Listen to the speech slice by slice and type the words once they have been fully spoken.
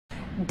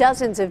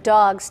Dozens of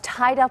dogs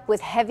tied up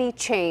with heavy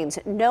chains,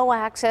 no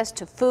access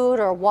to food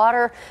or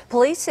water.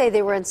 Police say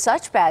they were in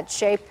such bad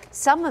shape,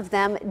 some of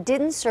them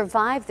didn't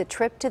survive the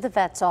trip to the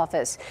vet's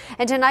office.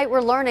 And tonight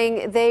we're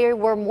learning they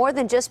were more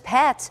than just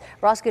pets.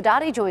 Ross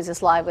Guidotti joins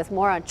us live with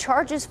more on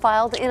charges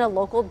filed in a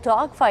local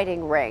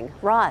dogfighting ring.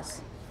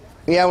 Ross.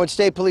 Yeah, when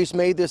state police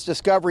made this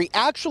discovery,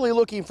 actually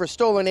looking for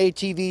stolen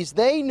ATVs,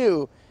 they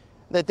knew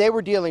that they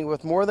were dealing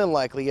with more than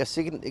likely a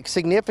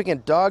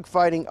significant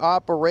dogfighting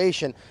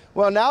operation.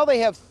 Well, now they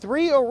have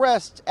 3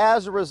 arrests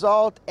as a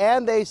result,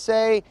 and they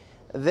say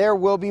there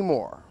will be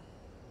more.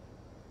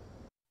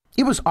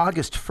 It was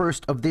August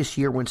 1st of this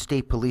year when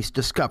state police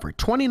discovered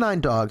 29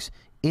 dogs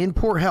in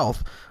poor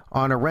health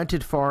on a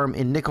rented farm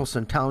in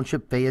Nicholson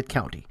Township, Fayette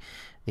County.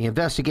 The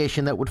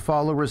investigation that would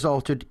follow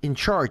resulted in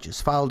charges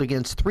filed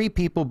against 3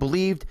 people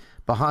believed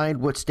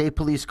behind what state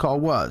police call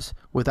was,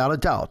 without a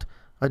doubt,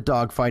 a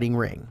dogfighting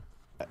ring.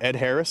 Ed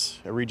Harris,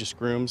 Regis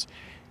Grooms,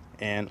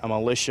 and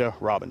Alicia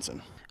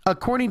Robinson.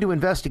 According to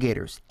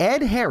investigators,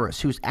 Ed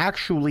Harris, who's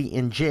actually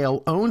in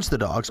jail, owns the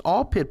dogs,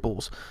 all pit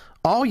bulls,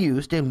 all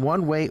used in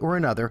one way or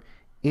another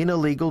in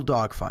illegal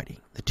dogfighting.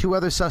 The 2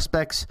 other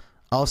suspects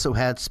also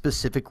had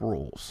specific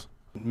rules.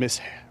 Miss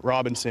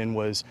Robinson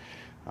was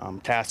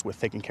tasked with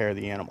taking care of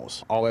the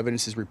animals. All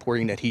evidence is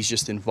reporting that he's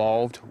just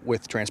involved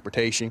with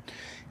transportation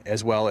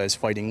as well as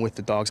fighting with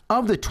the dogs.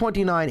 Of the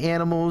 29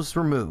 animals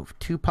removed,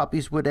 2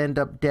 puppies would end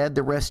up dead,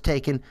 the rest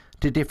taken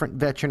to different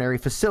veterinary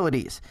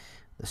facilities.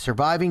 The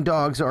surviving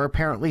dogs are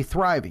apparently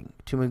thriving,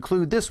 to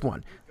include this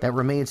one that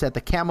remains at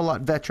the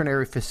Camelot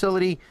Veterinary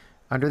Facility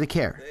under the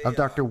care of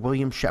Dr.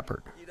 William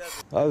Shepard.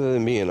 Other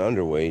than being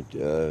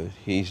underweight,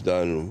 he's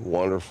done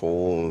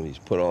wonderful. He's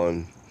put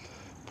on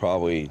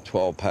probably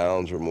 12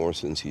 pounds or more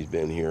since he's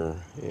been here,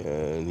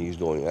 and he's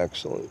doing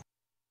excellent.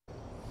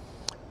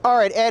 All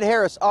right, Ed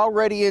Harris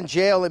already in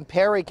jail in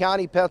Perry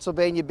County,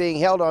 Pennsylvania, being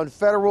held on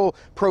federal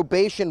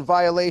probation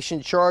violation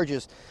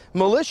charges.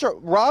 Alicia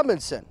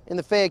Robinson in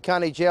the Fayette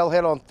County jail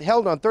held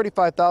on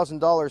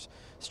 $35,000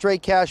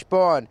 straight cash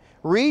bond.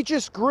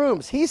 Regis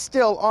Grooms, he's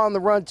still on the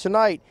run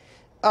tonight.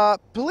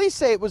 Police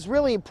say it was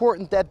really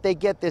important that they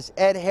get this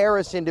Ed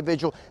Harris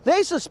individual.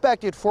 They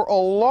suspected for a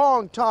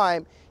long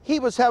time he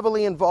was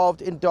heavily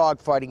involved in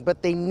dogfighting,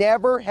 but they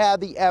never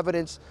had the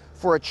evidence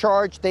for a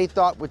charge they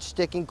thought would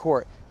stick in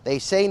court. They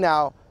say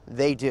now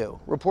they do.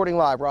 Reporting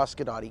live, Ross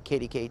Guidotti,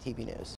 KDKA-TV News.